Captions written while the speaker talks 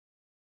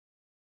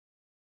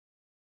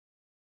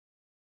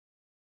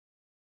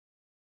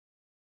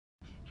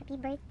Happy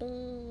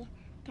birthday!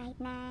 Kahit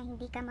na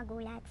hindi ka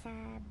magulat sa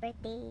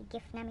birthday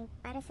gift namin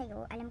para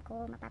sa'yo, alam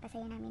ko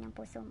mapapasaya namin ang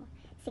puso mo.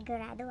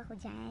 Sigurado ako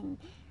dyan.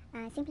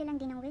 Simple lang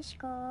din ang wish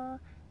ko.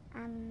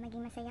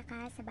 Maging masaya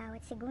ka sa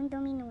bawat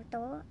segundo,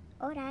 minuto,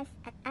 oras,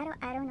 at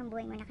araw-araw ng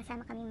buhay mo na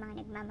kasama kami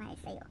mga nagmamahal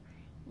sa'yo.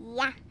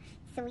 Yeah!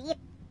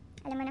 Sweet!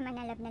 Alam mo naman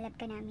na love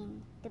ka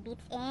namin. To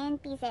bits and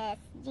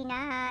pieces.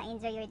 Gina,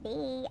 enjoy your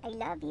day. I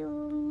love you.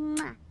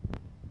 Mwah!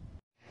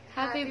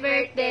 Happy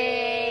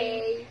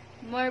birthday!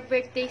 More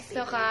birthdays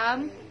to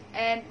come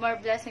and more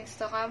blessings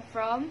to come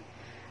from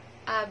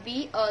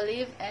Abby,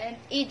 Olive, and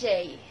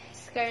EJ.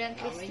 He's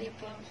currently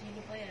sleeping.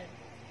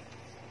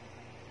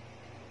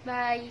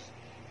 Bye.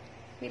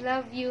 We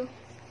love you.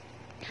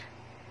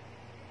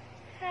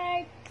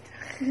 Heart.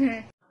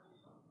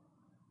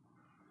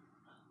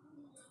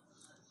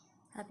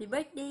 Happy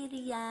birthday,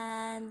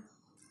 Rian!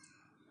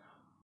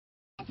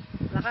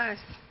 Lakas.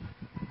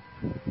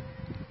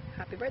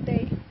 Happy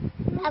birthday.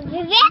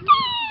 Happy birthday!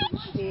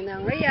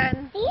 Ninang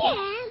Rian.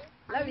 Yeah!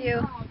 Love you.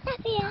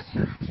 Love you.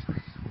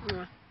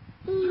 Mwah.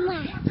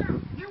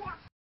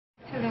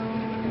 Hello!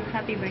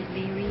 Happy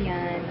birthday,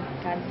 Rian!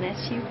 God bless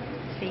you.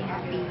 Stay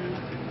happy.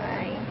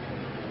 Bye!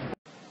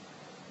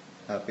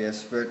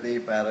 Happiest birthday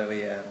para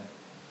Rian.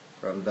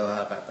 From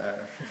Doha,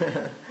 Qatar.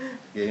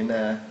 Game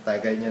na.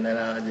 Tagay nyo na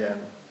lang ako dyan.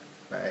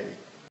 Bye.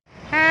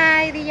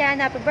 Hi,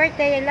 Rian. Happy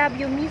birthday. I love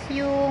you. Miss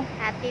you.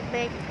 Happy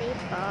birthday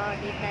po,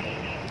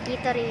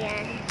 Tito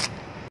Rian.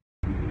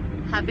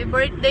 Happy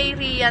birthday,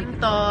 Rian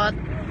Tot.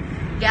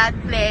 God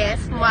bless.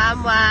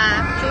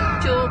 Mama.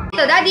 Chup chup.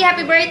 So, Daddy,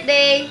 happy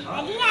birthday!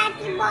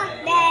 Happy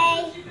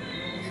birthday!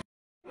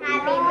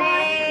 Happy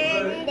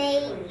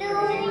birthday to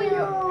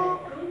you.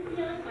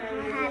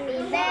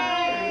 Happy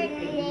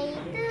birthday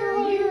to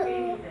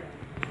you.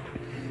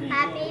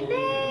 Happy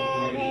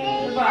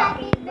birthday,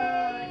 happy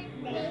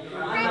birthday,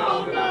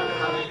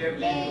 happy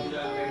birthday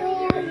to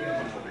you.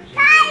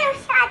 Tayo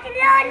sa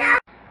Lola!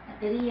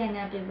 Ate Rian,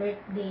 happy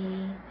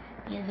birthday!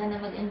 Yan, sana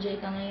mag-enjoy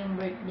ka ngayong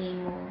birthday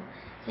mo.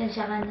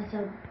 Sensya ka na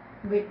sa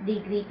birthday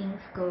greetings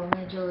ko.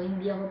 Medyo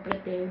hindi ako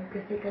prepared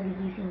kasi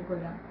kagigising ko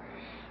lang.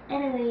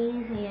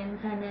 Anyways, ayan,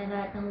 sana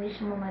lahat ng wish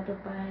mo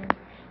matupad.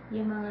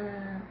 Yung mga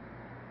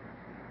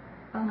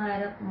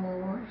pangarap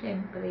mo,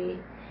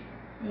 syempre,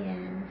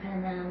 ayan,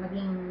 sana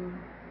maging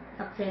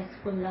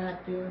successful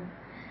lahat yun.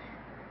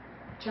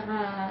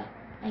 Tsaka,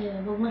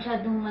 ayun, huwag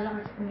masyadong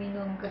malakas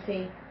uminom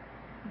kasi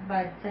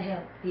bad sa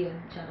health yun.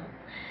 Tsaka,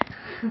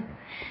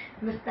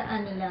 basta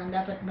ano lang,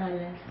 dapat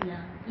balance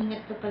lang.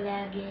 Ingat ka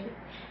palagi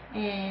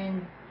and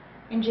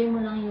enjoy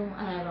mo lang yung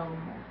araw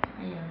mo.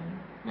 Ayun.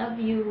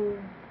 Love you!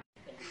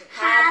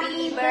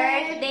 Happy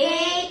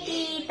birthday,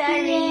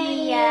 Tita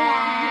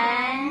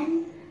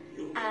Rian!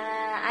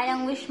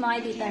 Anong wish mo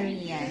kay Tita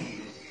Rian?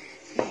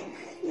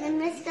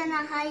 Namiss ko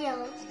na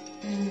kayo.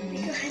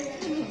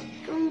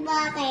 Kung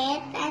bakit,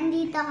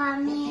 andito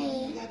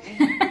kami.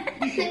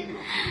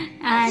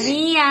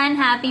 Rian,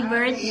 happy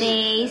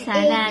birthday!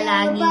 Sana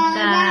lagi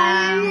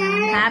kang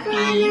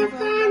happy.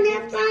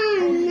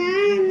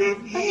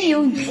 Ano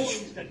yun?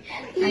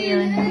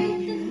 Ayun.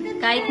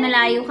 Kahit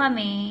malayo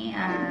kami,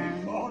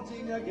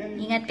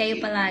 ingat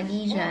kayo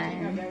palagi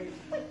dyan.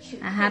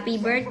 Happy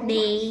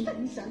birthday!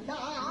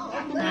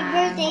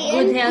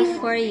 Good health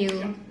for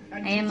you.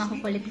 Ayan,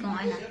 makukulit kong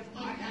anak.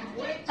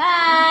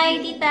 Bye,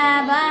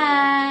 tita!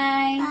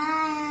 Bye!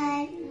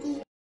 Bye!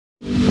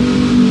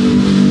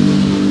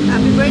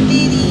 Happy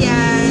birthday,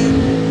 Rian.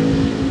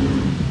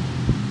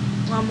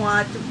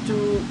 Mwah, chup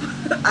chup.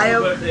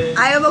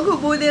 Ayaw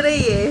maghubo ni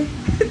Ray eh.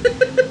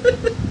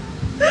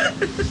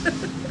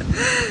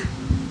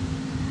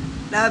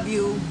 Love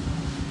you.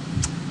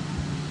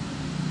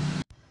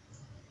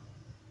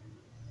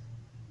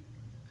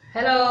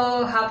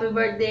 Hello! Happy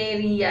birthday,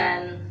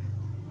 Rian!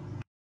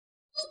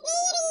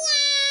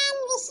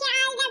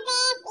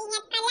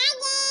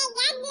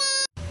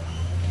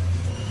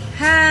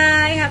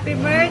 Hi! Happy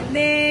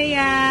birthday,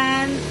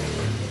 yan!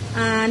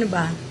 Ano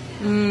ba?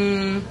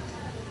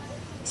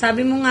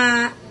 Sabi mo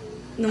nga,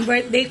 nung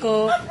birthday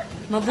ko,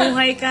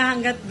 mabuhay ka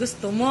hanggat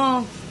gusto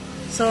mo.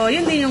 So,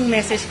 yun din yung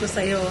message ko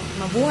sa'yo.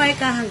 Mabuhay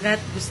ka hanggat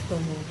gusto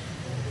mo.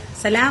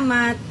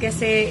 Salamat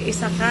kasi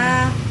isa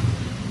ka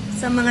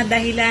sa mga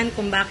dahilan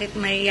kung bakit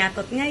may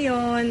yatot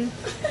ngayon.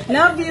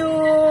 Love you!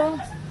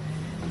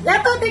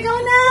 Yatot, ikaw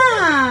na!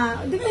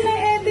 Hindi ko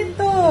na-edit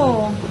to.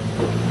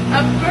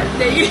 Happy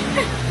birthday!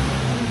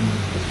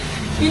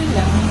 Yun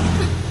lang.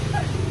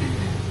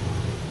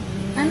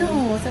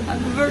 Ano?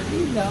 Happy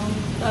birthday lang.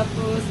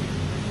 Tapos,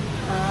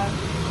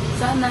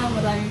 sana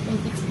maraming pang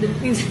chicks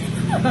din.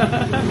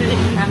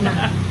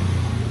 Tama.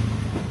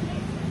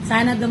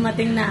 Sana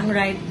dumating na ang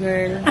right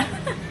girl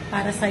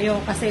para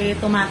sa'yo kasi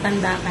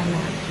tumatanda ka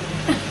na.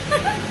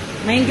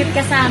 Maingit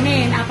ka sa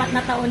amin. 4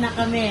 na taon na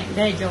kami.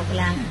 Hindi, joke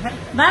lang.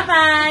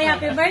 Bye-bye!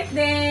 Happy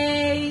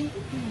birthday!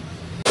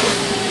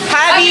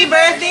 Happy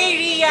birthday,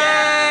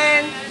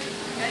 Rian!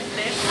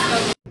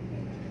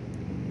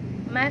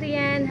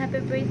 Marian, happy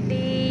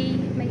birthday!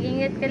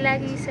 Mag-ingat ka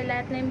lagi sa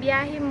lahat ng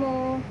biyahe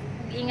mo.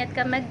 Mag-ingat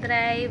ka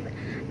mag-drive.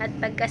 At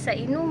pagka sa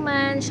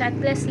inuman, shot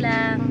bless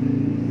lang.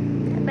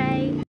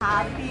 Bye-bye.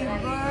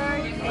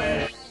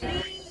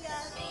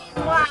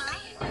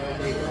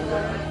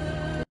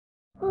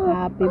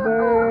 Happy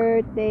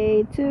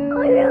birthday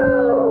to you.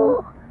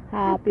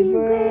 Happy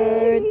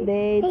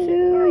birthday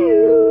to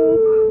you.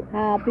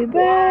 Happy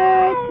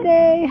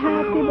birthday,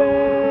 happy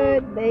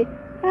birthday.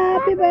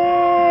 Happy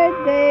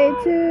birthday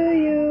to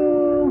you.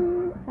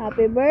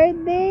 Happy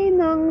birthday,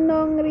 Nong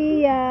Nong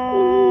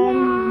Rian.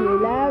 We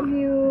love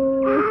you.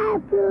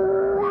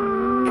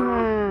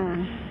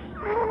 Mwah.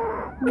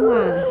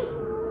 Mwah.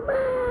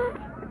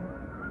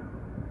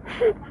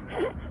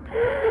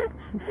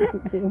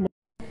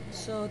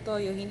 So,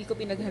 Toyo, hindi ko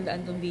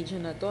pinaghandaan tong video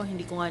na to.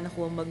 Hindi ko nga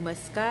nakuha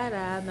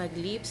mag-mascara,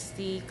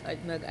 mag-lipstick, at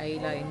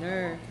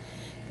mag-eyeliner.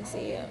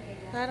 Kasi,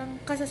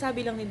 parang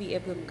kasasabi lang ni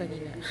BF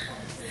kanina.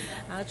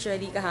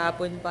 Actually,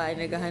 kahapon pa,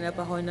 naghahanap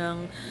ako ng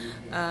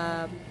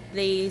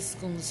place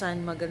kung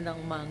saan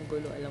magandang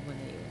manggulo. Alam mo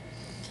na yun.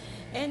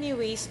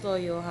 Anyways,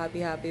 Toyo,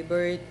 happy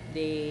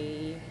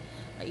birthday.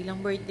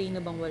 Ilang birthday na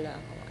bang wala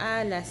ako?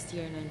 Last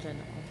year nandyan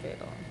ako.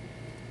 Pero,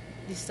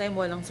 this time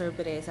walang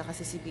sorpresa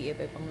kasi si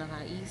BFF ang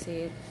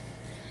nakaisip.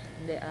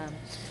 Hindi,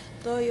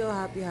 Toyo,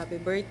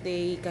 happy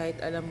birthday. Kahit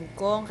alam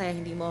ko, kaya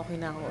hindi mo ako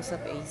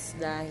kinakausap is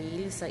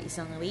dahil sa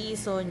isang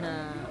reason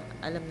na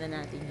alam na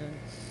natin yun.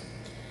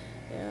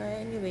 Pero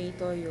anyway,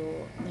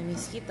 Toyo,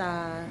 namiss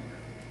kita.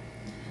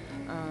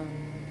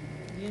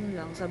 Yun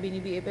lang. Sabi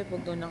ni BFF,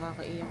 huwag daw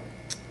nakakaiyak.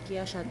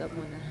 Kaya shut up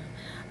muna.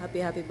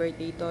 Happy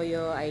birthday,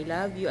 Toyo. I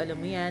love you. Alam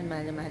mo yan,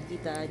 mahal na mahal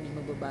kita. Hindi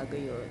magbabago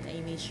yun.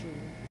 I miss you.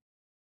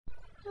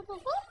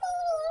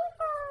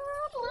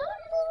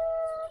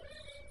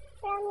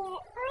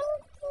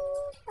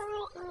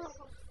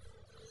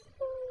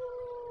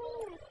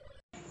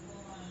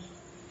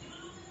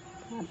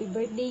 Happy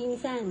birthday,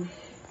 Insan.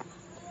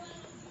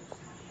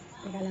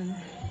 Teka lang.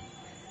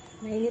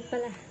 Mainit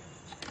pala.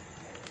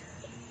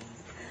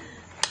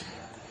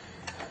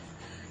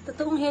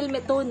 Totoong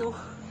helmet to, no?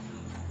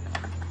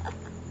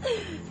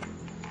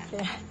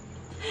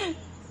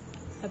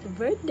 Happy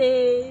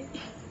birthday!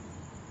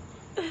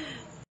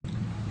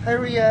 Hi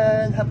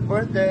Rian, happy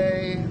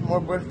birthday!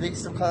 More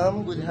birthdays to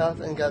come. Good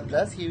health and God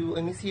bless you.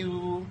 I miss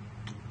you.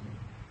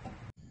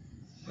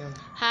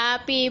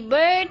 Happy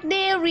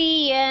birthday,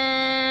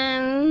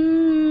 Rian!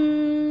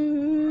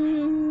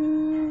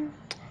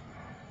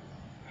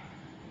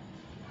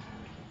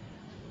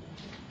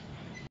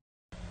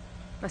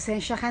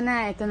 Pasensya ka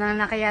na. Ito na ang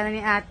nakayanan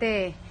ni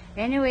ate.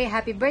 Anyway,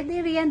 happy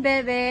birthday, Rian,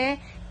 bebe.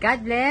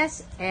 God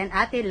bless. And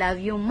ate, love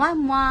you,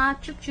 mama.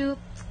 Chup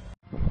chup.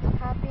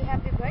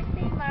 Happy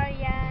birthday,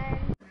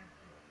 Marian!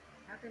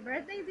 Happy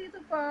birthday,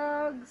 Tito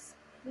Pogs.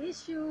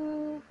 Miss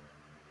you.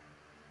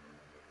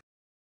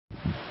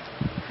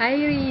 Hi,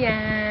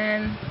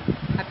 Rian!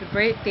 Happy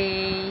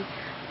birthday!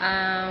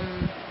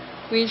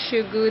 Wish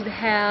you good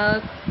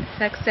health,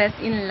 success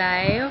in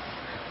life,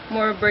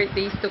 more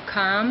birthdays to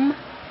come,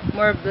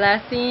 more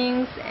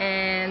blessings,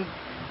 and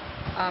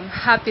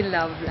happy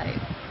love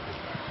life.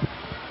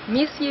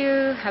 Miss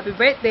you! Happy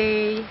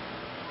birthday!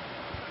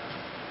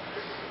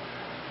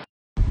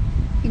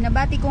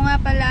 Pinabati ko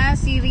nga pala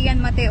si Rian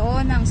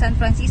Mateo ng San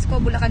Francisco,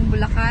 Bulacan,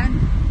 Bulacan.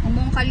 Huwag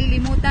mong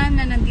kalilimutan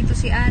na nandito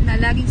si Ana,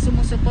 laging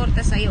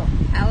sumusuporta sa'yo.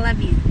 I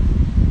love you.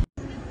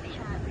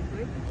 Happy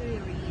birthday,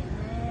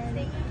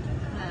 Rian.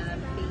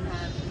 Happy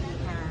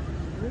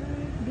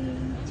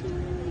birthday to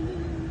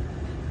you.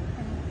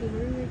 Happy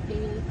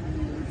birthday.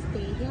 Please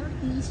stay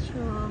healthy,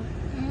 strong,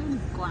 and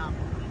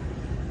guapo.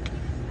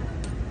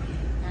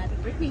 Happy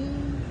birthday.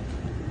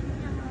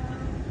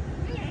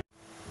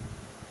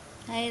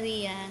 Hi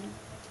Rian,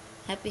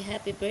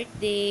 happy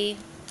birthday.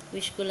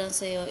 Wish ko lang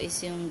sa'yo is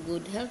yung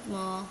good health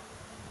mo.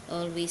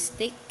 Always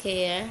take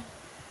care.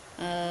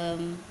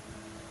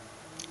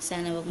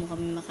 Sana wag mo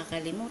kami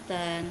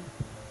makakalimutan.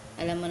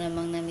 Alam mo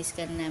namang na-miss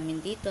ka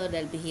namin dito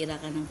dahil bihira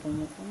ka nang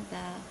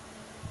pumupunta.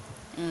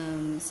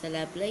 Sa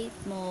love life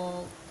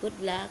mo, good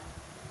luck.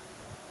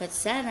 But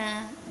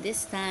sana,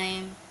 this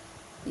time,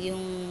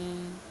 yung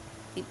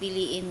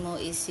pipiliin mo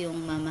is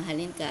yung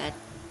mamahalin ka at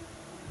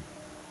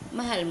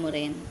mahal mo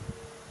rin.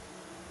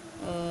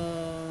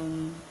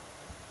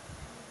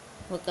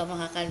 Huwag ka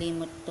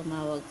makakalimot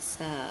tumawag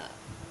sa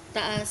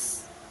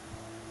taas,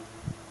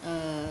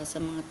 sa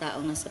mga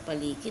taong nasa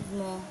paligid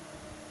mo.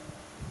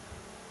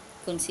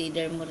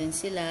 Consider mo rin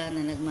sila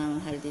na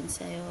nagmamahal din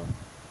sa'yo.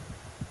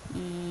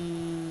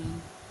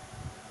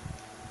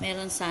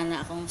 Meron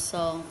sana akong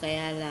song,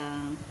 kaya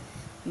lang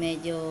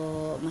medyo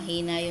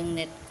mahina yung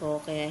net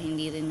ko, kaya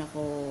hindi rin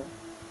ako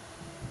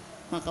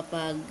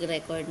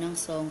makapag-record ng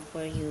song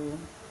for you.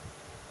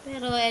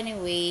 Pero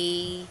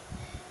anyway,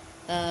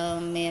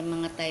 may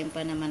mga time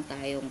pa naman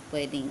tayong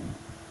pwedeng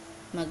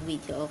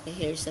mag-video okay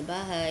here sa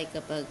bahay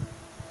kapag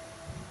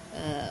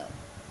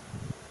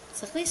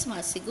sa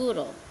Christmas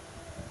siguro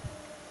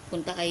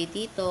punta kayo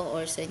dito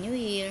or sa New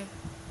Year.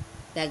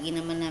 Lagi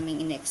naman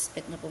namin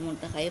in-expect na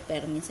pumunta kayo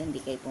pero minsan di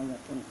kayo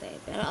pumupunta eh.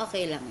 Pero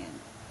okay lang yan.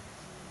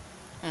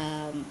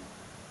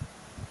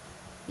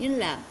 Yun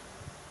lang.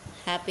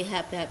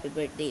 happy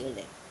birthday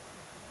ulit.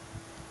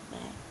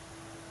 Bye.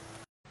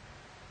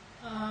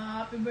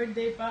 Happy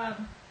birthday,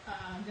 Pam.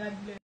 God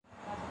bless.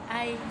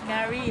 Ay,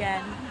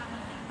 Rian,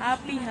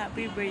 happy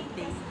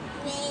birthday.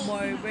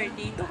 More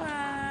birthday to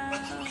come.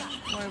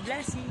 More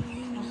blessings.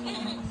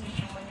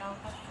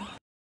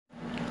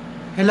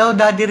 Hello,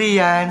 Daddy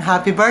Rian.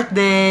 Happy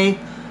birthday!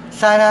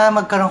 Sana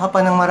magkaroon ka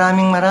pa ng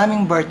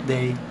maraming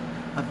birthday.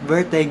 Happy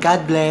birthday.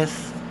 God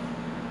bless.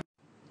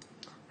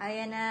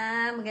 Ayan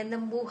na,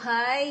 magandang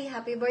buhay.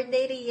 Happy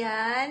birthday,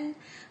 Rian.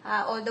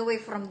 All the way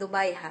from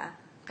Dubai, ha?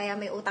 Kaya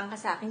may utang ka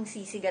sa aking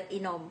sisig at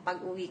inom.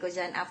 Pag uwi ko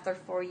dyan, after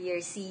 4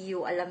 years, see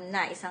you. Alam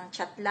na, isang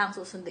chat lang,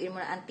 susunduin mo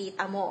na ang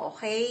tita mo,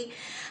 okay?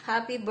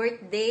 Happy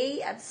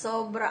birthday at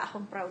sobra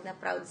akong proud na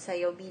proud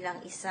sa'yo bilang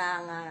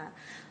isang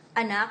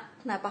anak,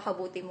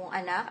 napakabuti mong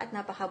anak at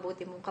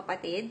napakabuti mong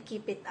kapatid.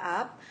 Keep it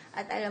up.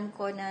 At alam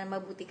ko na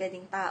mabuti ka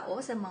ding tao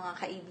sa mga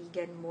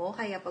kaibigan mo,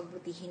 kaya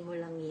pagbutihin mo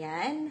lang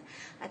yan.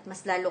 At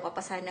mas lalo ka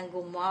pa sanang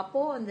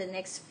gumwapo on the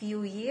next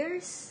few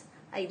years.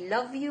 I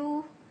love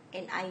you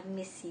and I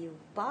miss you.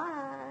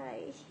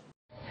 Bye!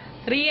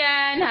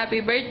 Rian,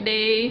 happy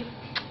birthday.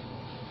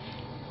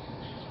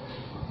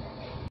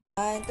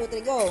 1, 2,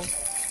 3, go!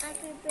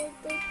 Happy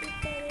birthday,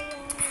 Tita Rian.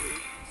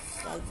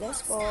 God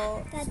bless po.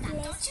 God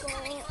bless po.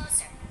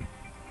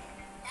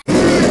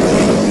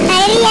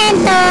 Hi, Rian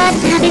Tot.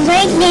 Happy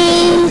birthday.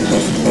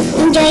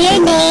 Enjoy your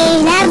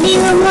day. Love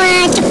you.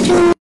 Mwah. Chup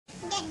chup.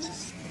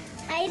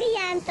 Hi,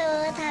 Rian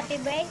Tot. Happy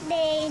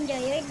birthday.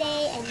 Enjoy your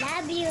day. I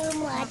love you.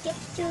 Mwah. Chup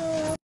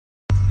chup.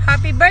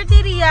 Happy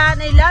birthday, Rian.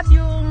 I love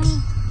you.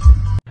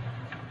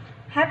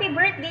 Happy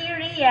birthday,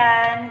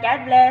 Rian.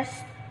 God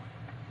bless.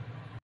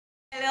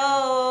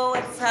 Hello!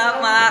 What's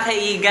up mga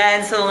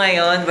kaigan? So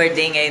ngayon,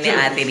 birthday ngayon ni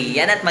Ate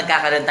Rian at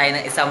magkakaroon tayo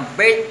ng isang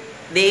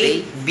birthday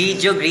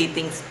video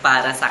greetings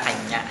para sa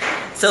kanya.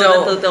 So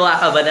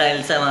natutuwa ka ba dahil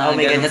sa mga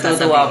ganun natutuwa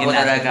sasabihin po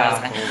natin talaga para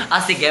sa kanya?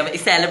 Sige,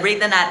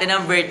 i-celebrate na natin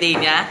ang birthday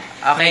niya.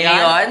 Okay,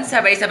 ngayon,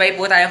 sabay-sabay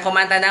po tayong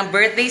kumanta ng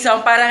birthday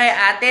song para kay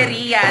Ate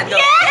Rian.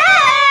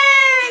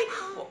 Yay!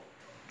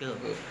 Go.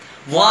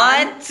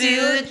 1,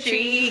 2,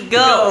 3,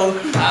 go!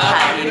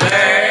 Happy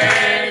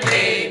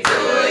birthday to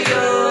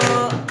you!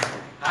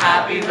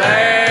 Happy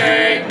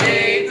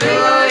birthday to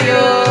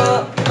you!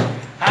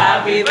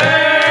 Happy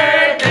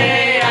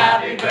birthday,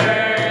 happy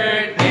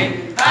birthday,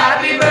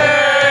 happy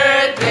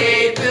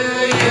birthday to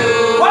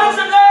you! Once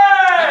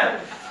again!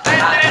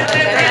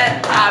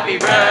 Happy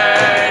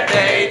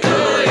birthday to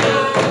you!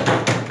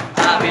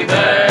 Happy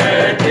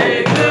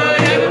birthday to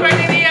you! Happy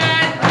birthday,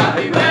 Rian!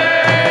 Happy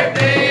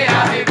birthday,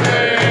 happy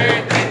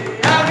birthday,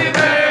 happy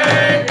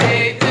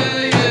birthday to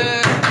you!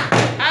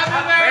 Happy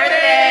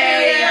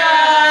birthday,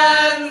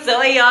 Rian! So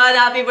ayun,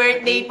 happy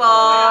birthday po!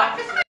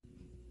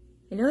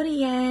 Hello,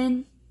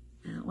 Rian!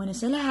 Una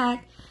sa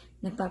lahat,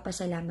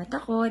 nagpapasalamat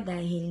ako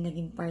dahil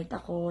naging part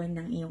ako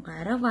ng iyong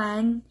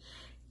kaarawan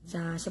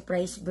sa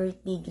surprise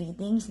birthday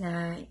greetings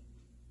na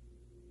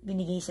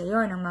binigay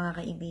sa'yo ng mga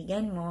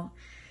kaibigan mo.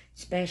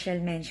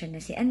 Special mention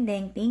na si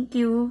Andeng, thank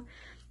you!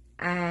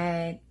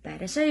 At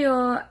para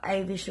sa'yo,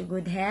 I wish you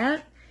good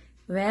health,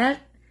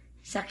 wealth,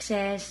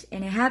 success,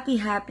 and a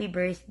happy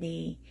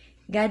birthday.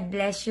 God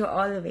bless you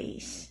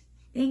always.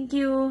 Thank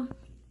you!